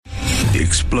The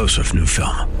explosive new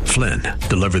film, Flynn,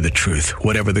 deliver the truth,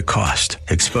 whatever the cost,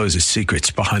 exposes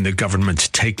secrets behind the government's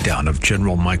takedown of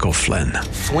General Michael Flynn.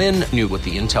 Flynn knew what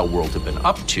the intel world had been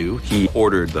up to. He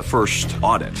ordered the first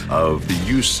audit of the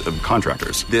use of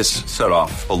contractors. This set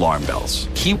off alarm bells.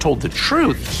 He told the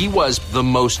truth. He was the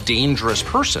most dangerous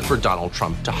person for Donald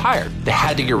Trump to hire. They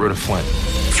had to get rid of Flynn.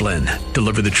 Flynn,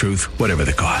 deliver the truth, whatever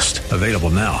the cost. Available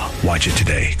now. Watch it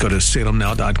today. Go to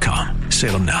salemnow.com.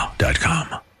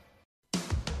 salemnow.com.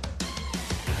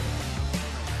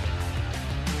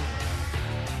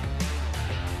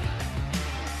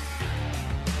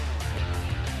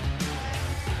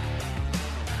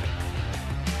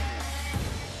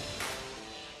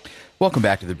 Welcome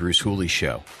back to the Bruce Hooley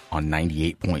Show on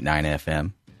 98.9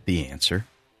 FM, The Answer.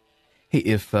 Hey,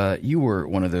 if you were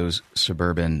one of those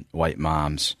suburban white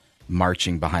moms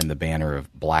marching behind the banner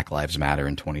of Black Lives Matter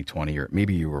in 2020, or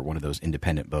maybe you were one of those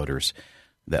independent voters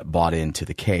that bought into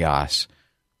the chaos,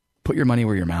 put your money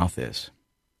where your mouth is.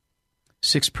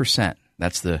 6%,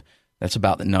 that's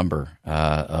about the number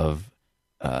of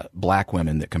black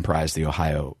women that comprise the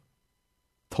Ohio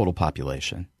total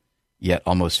population. Yet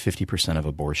almost 50% of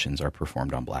abortions are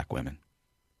performed on black women.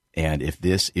 And if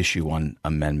this issue 1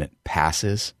 amendment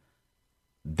passes,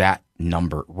 that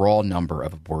number, raw number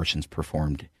of abortions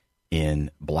performed in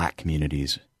black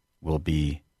communities will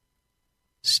be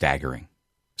staggering.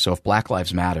 So if Black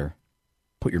Lives Matter,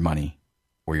 put your money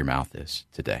where your mouth is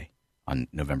today on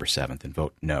November 7th and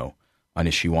vote no on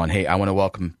issue 1. Hey, I want to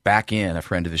welcome back in a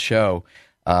friend of the show,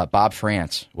 Bob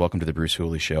Frantz. Welcome to the Bruce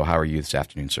Hooley Show. How are you this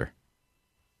afternoon, sir?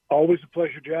 Always a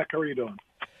pleasure, Jack. How are you doing?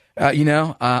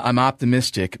 I'm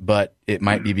optimistic, but it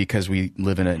might be because we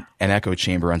live in an echo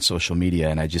chamber on social media,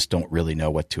 and I just don't really know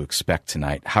what to expect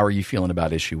tonight. How are you feeling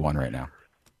about issue 1 right now?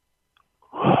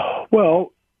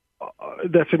 Well,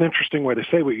 that's an interesting way to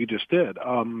say what you just did,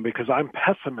 because I'm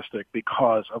pessimistic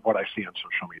because of what I see on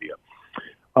social media.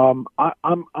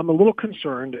 I'm a little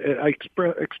concerned. I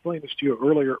explained this to you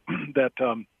earlier that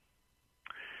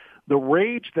the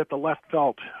rage that the left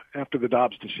felt after the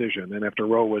Dobbs decision and after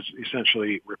Roe was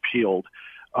essentially repealed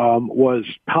was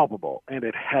palpable, and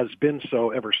it has been so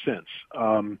ever since.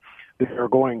 They're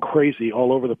going crazy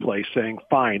all over the place saying,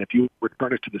 fine, if you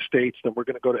return it to the states, then we're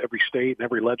going to go to every state and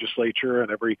every legislature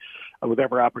and with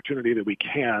every opportunity that we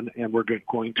can, and we're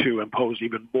going to impose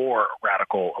even more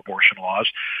radical abortion laws.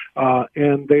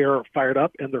 And they are fired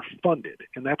up and they're funded.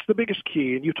 And that's the biggest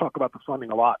key. And you talk about the funding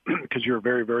a lot because you're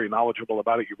very, very knowledgeable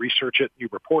about it. You research it, you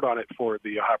report on it for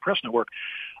the Ohio Press Network.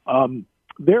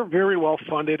 They're very well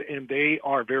funded and they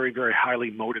are very, very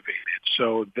highly motivated.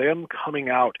 So them coming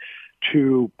out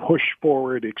to push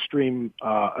forward extreme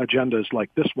agendas like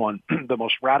this one, the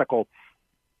most radical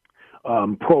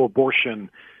pro-abortion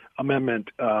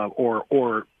amendment or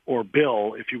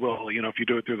bill, if you will, if you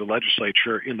do it through the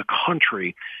legislature in the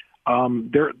country,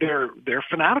 they're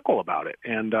fanatical about it,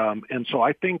 and so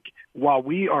I think while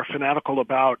we are fanatical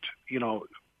about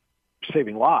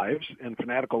saving lives and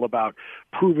fanatical about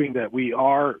proving that we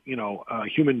are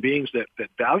human beings that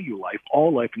value life,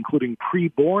 all life, including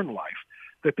preborn life,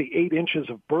 that the 8 inches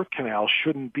of birth canal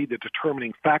shouldn't be the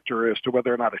determining factor as to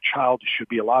whether or not a child should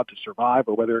be allowed to survive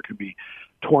or whether it can be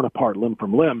torn apart limb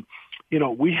from limb.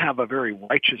 We have a very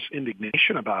righteous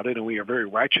indignation about it, and we are very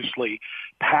righteously,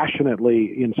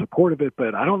 passionately in support of it.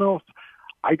 But I don't know if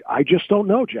I just don't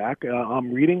know, Jack.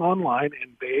 I'm reading online,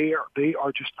 and they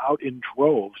are just out in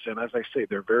droves. And as I say,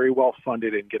 they're very well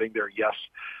funded in getting their yes.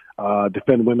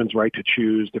 Defend women's right to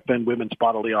choose, defend women's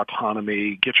bodily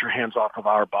autonomy, get your hands off of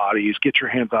our bodies, get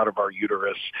your hands out of our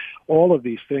uterus. All of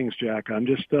these things, Jack. I'm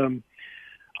just, I'm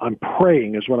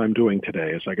praying is what I'm doing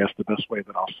today, is I guess the best way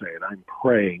that I'll say it. I'm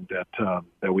praying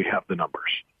that we have the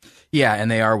numbers. Yeah, and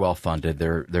they are well funded.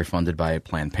 They're funded by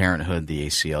Planned Parenthood, the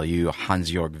ACLU,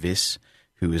 Hans-Jörg Wyss,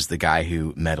 who is the guy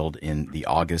who meddled in the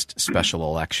August special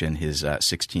election. His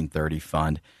 1630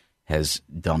 fund has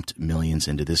dumped millions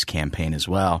into this campaign as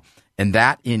well. And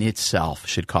that in itself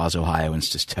should cause Ohioans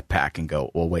to step back and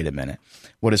go, well, wait a minute.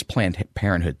 What does Planned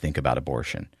Parenthood think about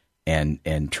abortion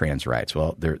and trans rights?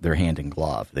 Well, they're hand in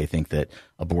glove. They think that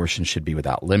abortion should be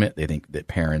without limit. They think that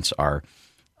parents are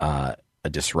a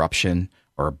disruption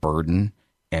or a burden,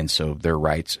 and so their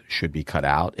rights should be cut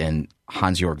out. And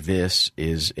Hans-Jörg Wyss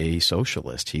is a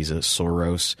socialist. He's a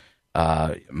Soros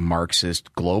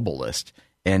Marxist globalist.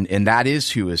 And that is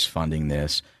who is funding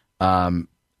this.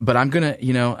 But I'm going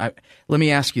to, let me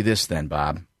ask you this then,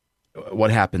 Bob. What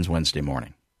happens Wednesday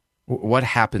morning? What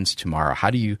happens tomorrow?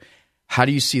 How do you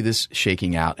see this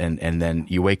shaking out? And then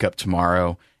you wake up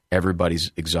tomorrow,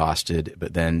 everybody's exhausted,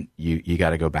 but then you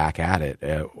got to go back at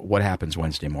it. What happens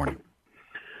Wednesday morning?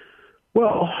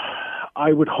 Well,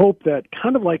 I would hope that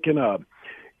kind of like in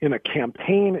a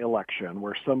campaign election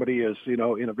where somebody is,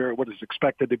 in a very, what is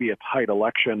expected to be a tight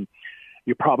election,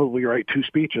 you probably write two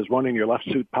speeches, one in your left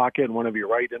suit pocket and one of your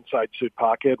right inside suit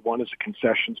pocket. One is a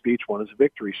concession speech, one is a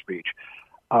victory speech.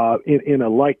 In a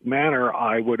like manner,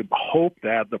 I would hope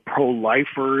that the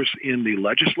pro-lifers in the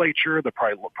legislature, the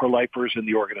pro-lifers in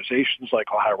the organizations like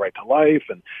Ohio Right to Life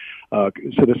and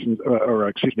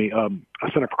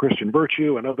Center for Christian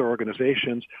Virtue and other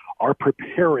organizations are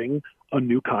preparing a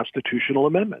new constitutional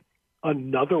amendment.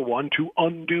 Another one to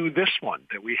undo this one,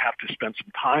 that we have to spend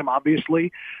some time,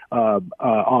 obviously,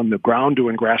 on the ground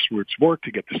doing grassroots work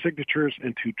to get the signatures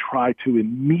and to try to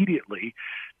immediately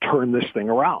turn this thing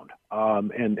around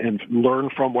and learn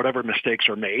from whatever mistakes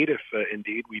are made if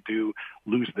indeed we do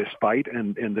lose this fight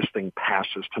and this thing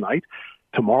passes tonight.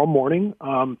 Tomorrow morning,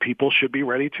 people should be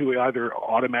ready to either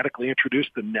automatically introduce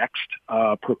the next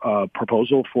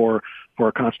proposal for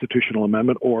a constitutional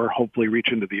amendment or hopefully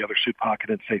reach into the other suit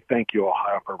pocket and say, thank you,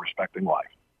 Ohio, for respecting life.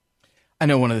 I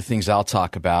know one of the things I'll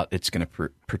talk about, it's going to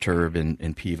perturb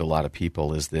and peeve a lot of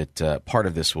people, is that part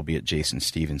of this will be at Jason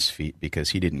Stevens' feet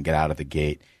because he didn't get out of the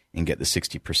gate and get the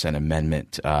 60%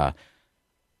 amendment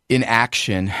in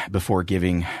action before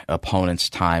giving opponents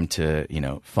time to,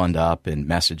 fund up and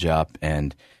message up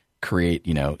and create,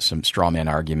 some straw man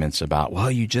arguments about, well,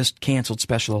 you just canceled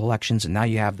special elections and now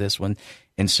you have this one.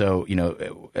 And so,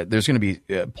 there's going to be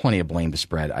plenty of blame to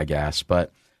spread, I guess.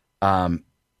 But, do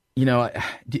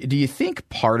you think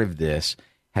part of this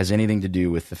has anything to do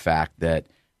with the fact that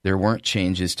there weren't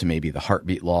changes to maybe the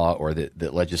heartbeat law, or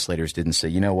that legislators didn't say,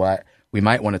 you know what, we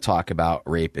might want to talk about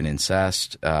rape and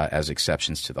incest as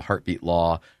exceptions to the heartbeat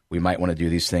law. We might want to do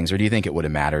these things. Or do you think it would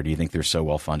have mattered? Do you think they're so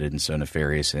well-funded and so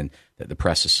nefarious and that the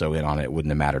press is so in on it, it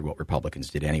wouldn't have mattered what Republicans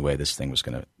did anyway? This thing was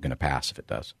going to pass if it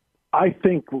does. I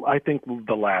think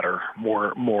the latter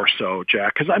more so,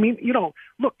 Jack. Because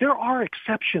look, there are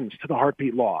exceptions to the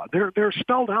heartbeat law. They're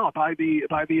spelled out by the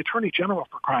Attorney General,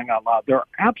 for crying out loud. There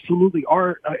absolutely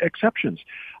are exceptions.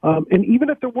 And even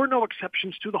if there were no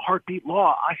exceptions to the heartbeat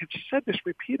law, I have said this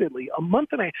repeatedly. A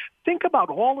month and a half. Think about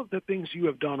all of the things you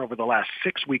have done over the last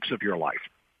 6 weeks of your life.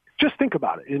 Just think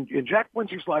about it. In Jack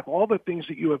Winter's life, all the things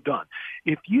that you have done.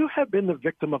 If you have been the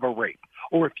victim of a rape,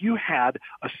 or if you had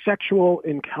a sexual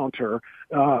encounter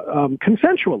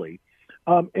consensually,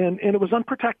 and it was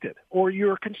unprotected, or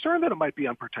you're concerned that it might be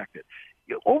unprotected,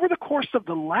 over the course of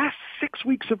the last 6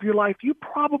 weeks of your life, you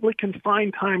probably can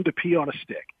find time to pee on a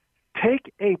stick.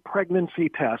 Take a pregnancy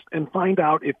test and find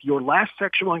out if your last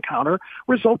sexual encounter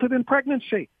resulted in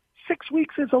pregnancy. 6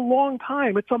 weeks is a long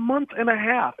time. It's a month and a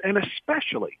half, and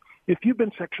especially if you've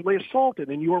been sexually assaulted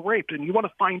and you were raped and you want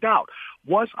to find out,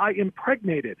 was I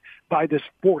impregnated by this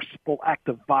forceful act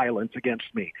of violence against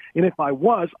me? And if I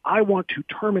was, I want to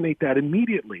terminate that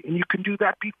immediately. And you can do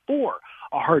that before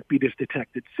a heartbeat is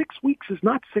detected. 6 weeks is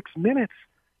not 6 minutes.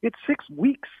 It's 6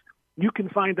 weeks. You can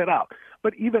find that out.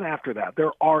 But even after that,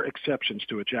 there are exceptions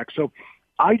to it, Jack. So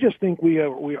I just think we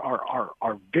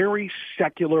are very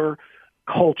secular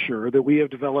culture that we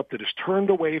have developed that is turned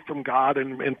away from God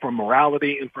and from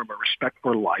morality and from a respect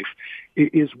for life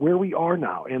is where we are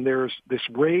now. And there's this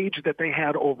rage that they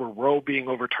had over Roe being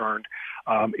overturned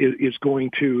is going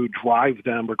to drive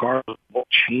them, regardless of what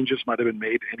changes might have been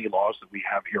made to any laws that we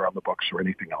have here on the books or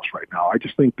anything else right now. I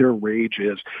just think their rage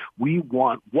is we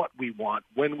want what we want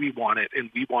when we want it, and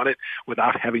we want it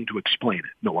without having to explain it.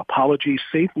 No apologies,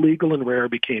 safe, legal, and rare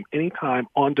became anytime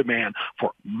on demand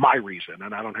for my reason,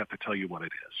 and I don't have to tell you what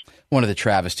it is. One of the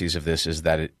travesties of this is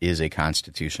that it is a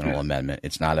constitutional amendment.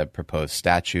 It's not a proposed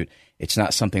statute. It's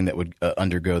not something that would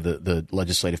undergo the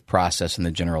legislative process in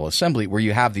the General Assembly, where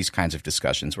you have these kinds of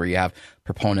discussions, where you have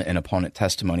proponent and opponent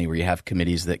testimony, where you have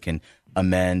committees that can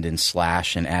amend and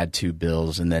slash and add to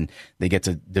bills, and then they get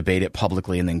to debate it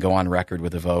publicly and then go on record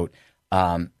with a vote.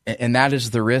 And that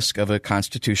is the risk of a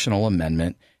constitutional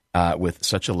amendment with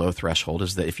such a low threshold,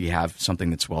 is that if you have something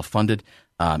that's well-funded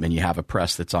and you have a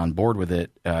press that's on board with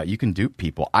it, you can dupe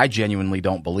people. I genuinely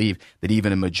don't believe that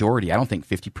even a majority, I don't think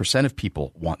 50% of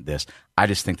people want this. I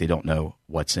just think they don't know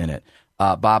what's in it.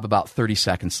 Bob, about 30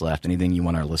 seconds left. Anything you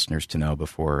want our listeners to know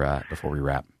before we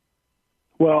wrap?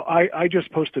 Well, I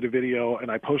just posted a video, and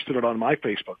I posted it on my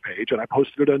Facebook page, and I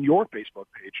posted it on your Facebook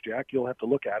page, Jack. You'll have to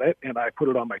look at it. And I put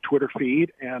it on my Twitter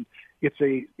feed, and It's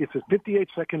a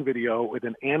 58-second video with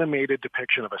an animated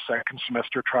depiction of a second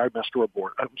trimester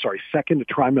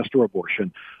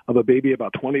abortion of a baby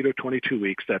about 20 to 22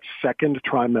 weeks. That's second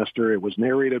trimester. It was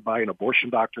narrated by an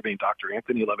abortion doctor named Dr.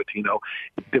 Anthony Levatino.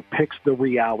 It depicts the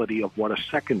reality of what a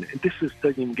second, and this is,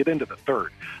 doesn't even get into the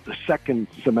third, the second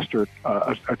semester,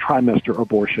 a trimester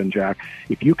abortion, Jack.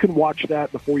 If you can watch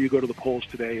that before you go to the polls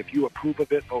today, if you approve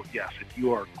of it, vote yes. If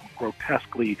you are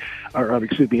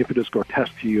if it is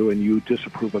grotesque to you and you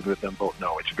disapprove of it, then vote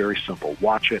no. It's very simple.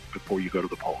 Watch it before you go to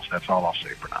the polls. That's all I'll say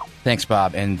for now. Thanks,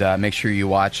 Bob. And make sure you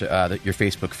watch your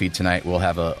Facebook feed tonight. We'll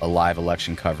have a live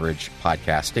election coverage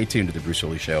podcast. Stay tuned to the Bruce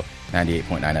Hooley Show,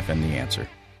 98.9 FM, The Answer.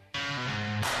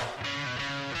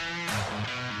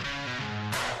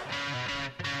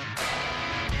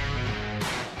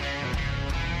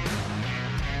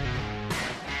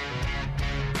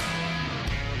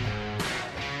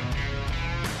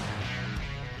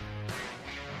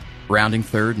 Rounding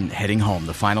third and heading home,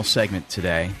 the final segment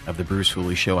today of the Bruce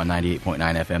Hooley Show on 98.9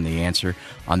 FM, The Answer,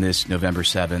 on this November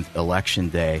 7th, Election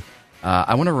Day.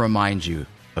 I want to remind you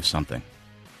of something.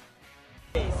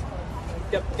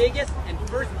 The biggest and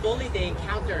first bully they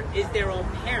encounter is their own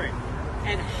parent.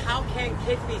 And how can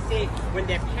kids be safe when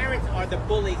their parents are the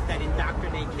bullies that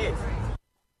indoctrinate kids?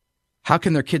 How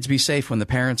can their kids be safe when the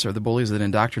parents are the bullies that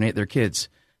indoctrinate their kids?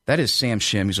 That is Sam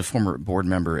Shim. He's a former board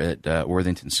member at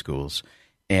Worthington Schools.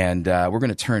 And we're going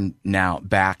to turn now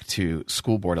back to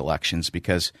school board elections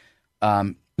because,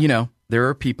 there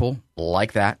are people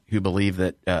like that who believe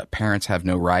that parents have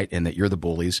no right and that you're the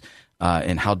bullies.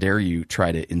 And how dare you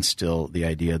try to instill the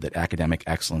idea that academic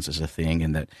excellence is a thing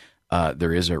and that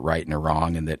there is a right and a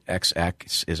wrong and that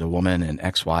XX is a woman and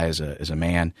XY is a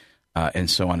man and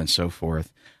so on and so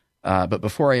forth. But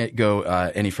before I go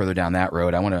any further down that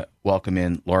road, I want to welcome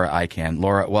in Laura Ican.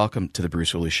 Laura, welcome to the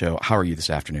Bruce Hooley Show. How are you this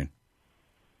afternoon?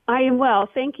 I am well.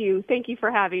 Thank you. Thank you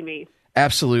for having me.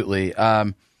 Absolutely.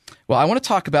 Well, I want to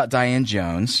talk about Diane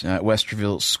Jones,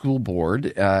 Westerville School Board,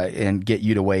 and get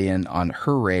you to weigh in on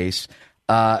her race.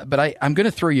 But I'm going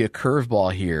to throw you a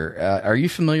curveball here. Are you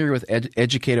familiar with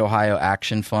Educate Ohio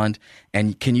Action Fund?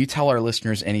 And can you tell our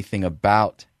listeners anything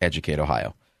about Educate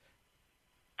Ohio?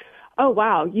 Oh,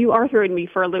 wow. You are throwing me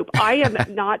for a loop. I am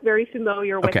not very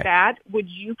familiar with that. Would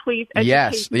you please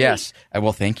educate me? Yes.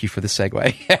 Well, thank you for the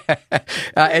segue.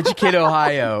 Educate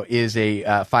Ohio is a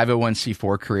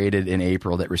 501c4 created in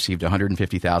April that received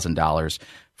 $150,000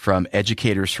 from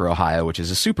Educators for Ohio, which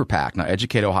is a super PAC. Now,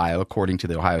 Educate Ohio, according to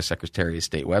the Ohio Secretary of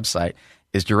State website,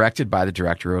 is directed by the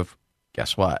director of,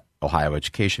 guess what, Ohio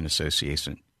Education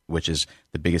Association, which is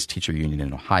the biggest teacher union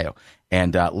in Ohio,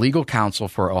 and legal counsel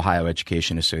for Ohio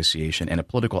Education Association and a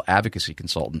political advocacy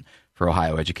consultant for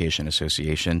Ohio Education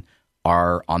Association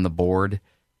are on the board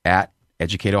at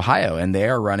Educate Ohio, and they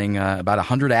are running about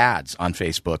 100 ads on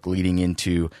Facebook leading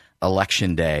into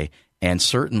Election Day, and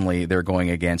certainly they're going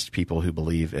against people who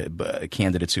believe,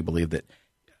 candidates who believe that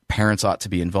parents ought to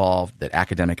be involved, that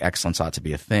academic excellence ought to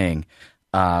be a thing.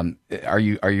 Are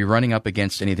you running up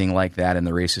against anything like that in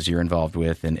the races you're involved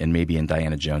with and maybe in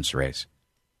Diana Jones' race?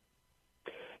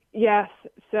 Yes.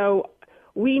 So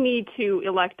we need to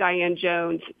elect Diane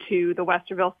Jones to the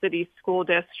Westerville City School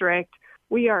District.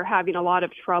 We are having a lot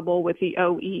of trouble with the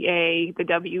OEA, the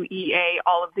WEA,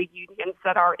 all of the unions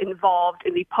that are involved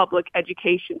in the public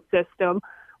education system.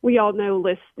 We all know,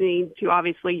 listening to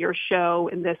obviously your show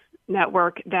and this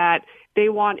network, that they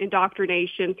want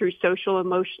indoctrination through social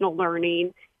emotional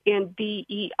learning and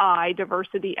DEI,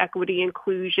 diversity, equity,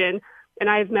 inclusion. And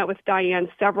I have met with Diane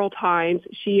several times.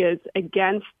 She is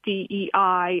against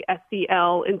DEI,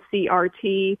 SEL, and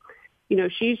CRT. You know,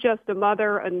 she's just a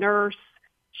mother, a nurse.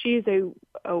 She's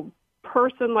a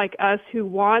person like us who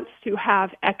wants to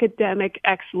have academic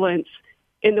excellence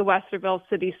in the Westerville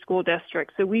City School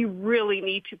District. So we really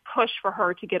need to push for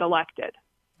her to get elected.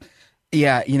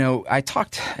 Yeah, you know, I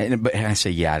talked, and I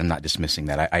say, yeah, I'm not dismissing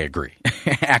that. I agree.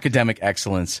 Academic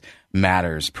excellence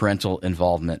matters. Parental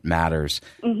involvement matters.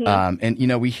 Mm-hmm. And, you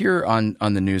know, we hear on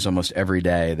the news almost every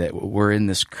day that we're in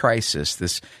this crisis,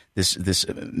 this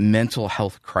mental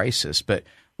health crisis. But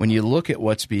when you look at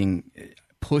what's being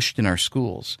pushed in our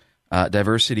schools,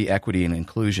 diversity, equity, and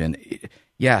inclusion,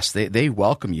 yes, they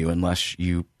welcome you unless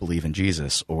you believe in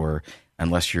Jesus or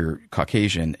unless you're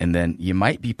Caucasian, and then you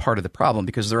might be part of the problem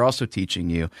because they're also teaching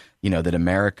you, that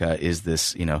America is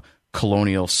this,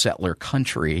 colonial settler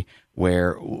country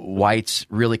where whites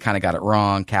really kind of got it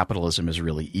wrong. Capitalism is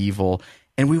really evil.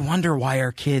 And we wonder why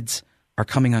our kids are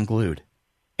coming unglued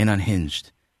and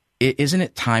unhinged. Isn't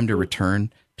it time to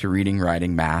return to reading,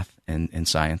 writing, math, and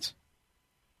science?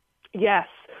 Yes.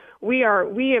 We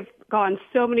have gone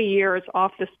so many years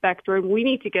off the spectrum. We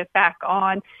need to get back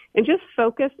on and just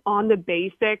focus on the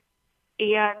basics.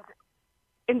 And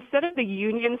instead of the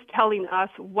unions telling us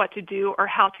what to do or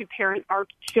how to parent our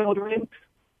children,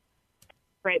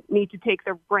 need to take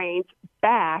their brains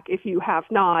back, if you have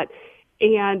not,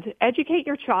 and educate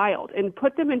your child and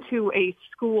put them into a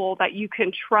school that you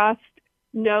can trust,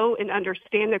 know, and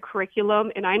understand the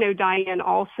curriculum. And I know Diane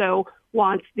also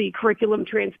wants the curriculum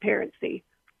transparency.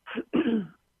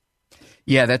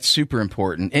 Yeah, that's super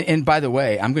important. And by the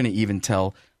way, I'm going to even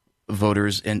tell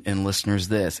voters and listeners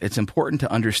this. It's important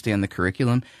to understand the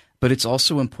curriculum, but it's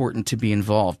also important to be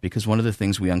involved, because one of the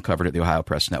things we uncovered at the Ohio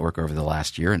Press Network over the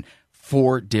last year, and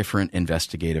 4 different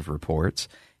investigative reports,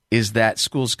 is that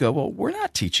schools go, well, we're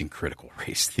not teaching critical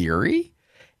race theory.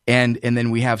 And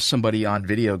then we have somebody on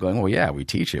video going, well, yeah, we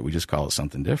teach it. We just call it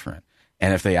something different.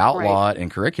 And if they outlaw it in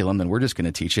curriculum, then we're just going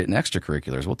to teach it in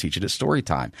extracurriculars. We'll teach it at story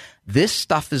time. This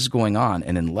stuff is going on.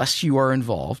 And unless you are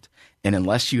involved, and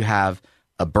unless you have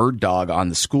a bird dog on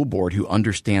the school board who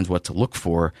understands what to look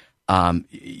for,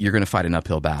 you're going to fight an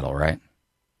uphill battle, right?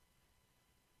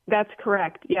 That's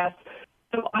correct, yes.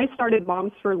 So I started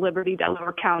Moms for Liberty,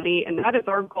 Delaware County, and that is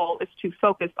our goal, is to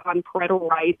focus on parental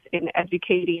rights and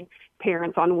educating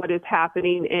parents on what is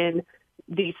happening in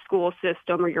the school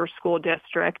system or your school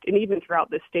district, and even throughout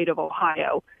the state of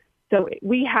Ohio. So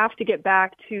we have to get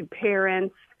back to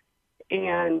parents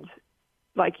and,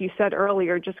 like you said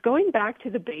earlier, just going back to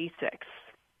the basics.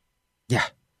 Yeah.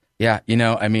 You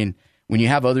know, I mean, when you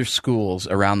have other schools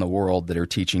around the world that are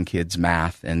teaching kids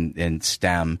math and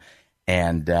STEM,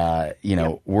 and,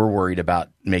 we're worried about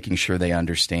making sure they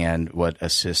understand what a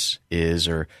cis is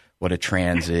or what a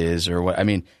trans is or what, I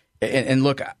mean, and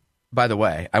look, by the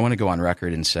way, I want to go on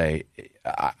record and say,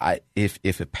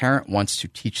 if a parent wants to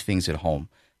teach things at home,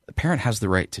 the parent has the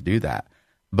right to do that.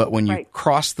 But when you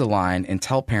cross the line and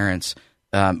tell parents,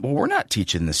 well, we're not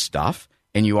teaching this stuff,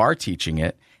 and you are teaching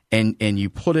it, and you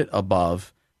put it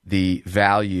above the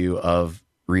value of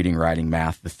reading, writing,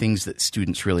 math, the things that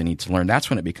students really need to learn, that's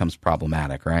when it becomes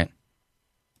problematic, right?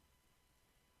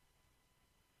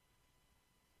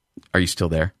 Are you still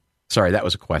there? Sorry, that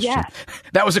was a question. Yeah.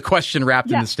 That was a question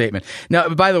wrapped in the statement. Now,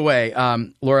 by the way,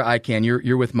 Laura Ican,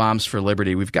 you're with Moms for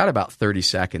Liberty. We've got about 30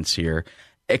 seconds here.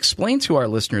 Explain to our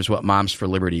listeners what Moms for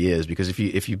Liberty is, because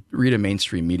if you read a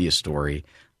mainstream media story,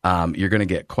 you're going to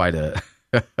get quite a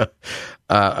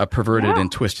perverted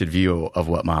and twisted view of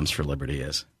what Moms for Liberty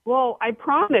is. Well, I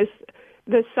promise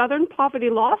the Southern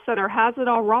Poverty Law Center has it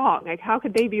all wrong. Like, how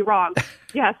could they be wrong?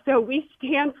 So we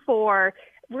stand for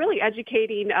really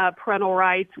educating parental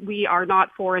rights. We are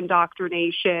not for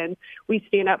indoctrination. We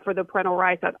stand up for the parental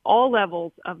rights at all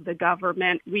levels of the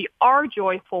government. We are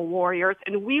joyful warriors,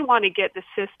 and we want to get the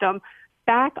system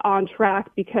back on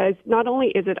track, because not only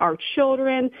is it our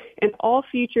children and all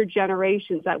future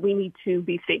generations that we need to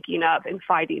be thinking of and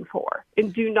fighting for.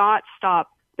 And do not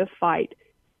stop the fight.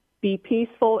 Be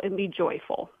peaceful and be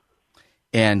joyful.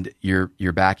 And you're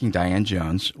backing Diane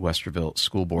Jones, Westerville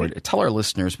School Board. Tell our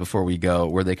listeners before we go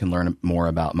where they can learn more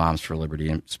about Moms for Liberty,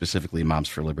 and specifically Moms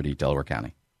for Liberty, Delaware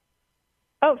County.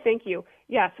 Oh, thank you.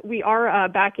 Yes, we are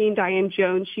backing Diane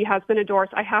Jones. She has been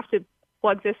endorsed. I have to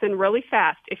plug this in really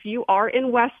fast. If you are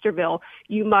in Westerville,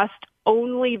 you must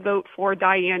only vote for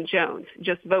Diane Jones.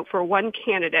 Just vote for one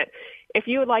candidate. If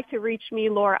you would like to reach me,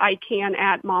 Laura Ican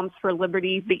at Moms for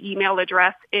Liberty, the email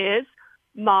address is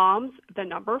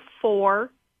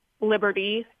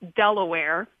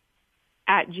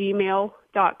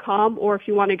moms4libertydelaware@gmail.com, or if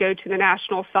you want to go to the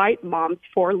national site,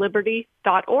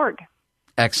 momsforliberty.org.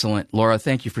 Excellent. Laura,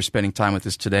 thank you for spending time with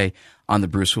us today on the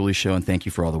Bruce Hooley Show, and thank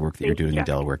you for all the work that you're doing in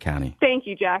Delaware County. Thank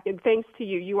you, Jack, and thanks to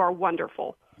you. You are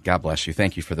wonderful. God bless you.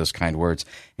 Thank you for those kind words.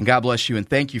 And God bless you, and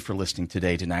thank you for listening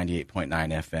today to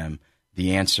 98.9 FM.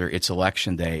 The Answer. It's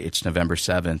Election Day. It's November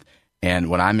 7th. And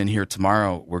when I'm in here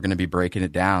tomorrow, we're going to be breaking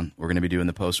it down. We're going to be doing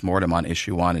the postmortem on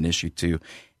Issue 1 and Issue 2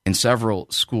 in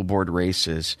several school board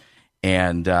races.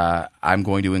 And I'm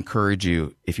going to encourage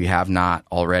you, if you have not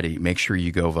already, make sure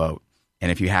you go vote. And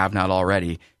if you have not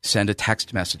already, send a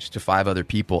text message to 5 other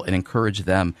people and encourage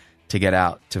them to get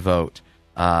out to vote.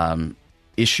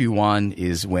 Issue 1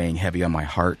 is weighing heavy on my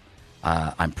heart.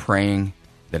 I'm praying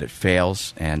that it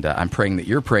fails, and I'm praying that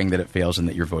you're praying that it fails, and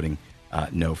that you're voting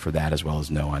no for that, as well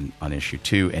as no on Issue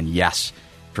 2. And yes,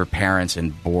 for parents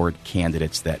and board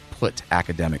candidates that put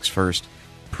academics first,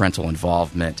 parental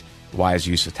involvement, wise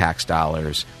use of tax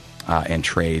dollars, and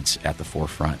trades at the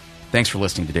forefront. Thanks for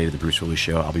listening today to The Bruce Hooley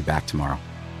Show. I'll be back tomorrow.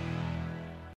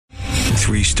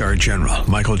 3-star general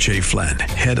Michael J. Flynn,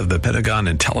 head of the Pentagon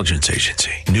Intelligence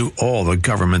Agency, knew all the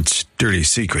government's dirty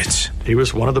secrets. He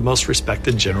was one of the most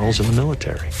respected generals in the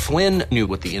military. Flynn knew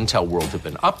what the intel world had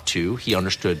been up to. He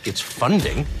understood its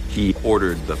funding. He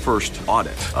ordered the first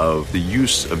audit of the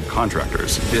use of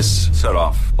contractors. This set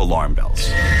off alarm bells.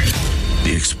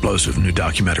 The explosive new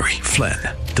documentary, Flynn,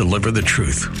 Deliver the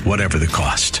Truth, Whatever the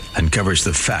Cost, uncovers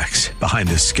the facts behind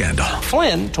this scandal.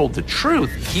 Flynn told the truth.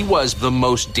 He was the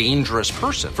most dangerous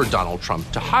person for Donald Trump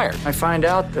to hire. I find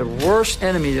out the worst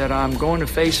enemy that I'm going to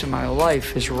face in my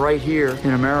life is right here in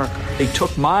America. They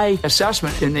took my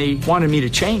assessment and they wanted me to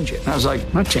change it. And I was like,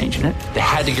 I'm not changing it. They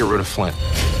had to get rid of Flynn.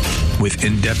 With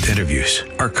in-depth interviews,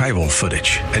 archival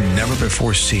footage, and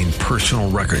never-before-seen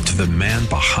personal records of the man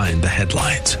behind the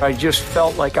headlines. I just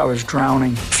felt like I was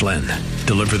drowning. Flynn,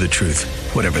 Deliver the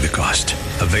Truth, Whatever the Cost.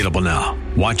 Available now.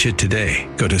 Watch it today.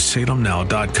 Go to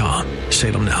salemnow.com.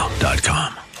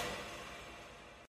 salemnow.com.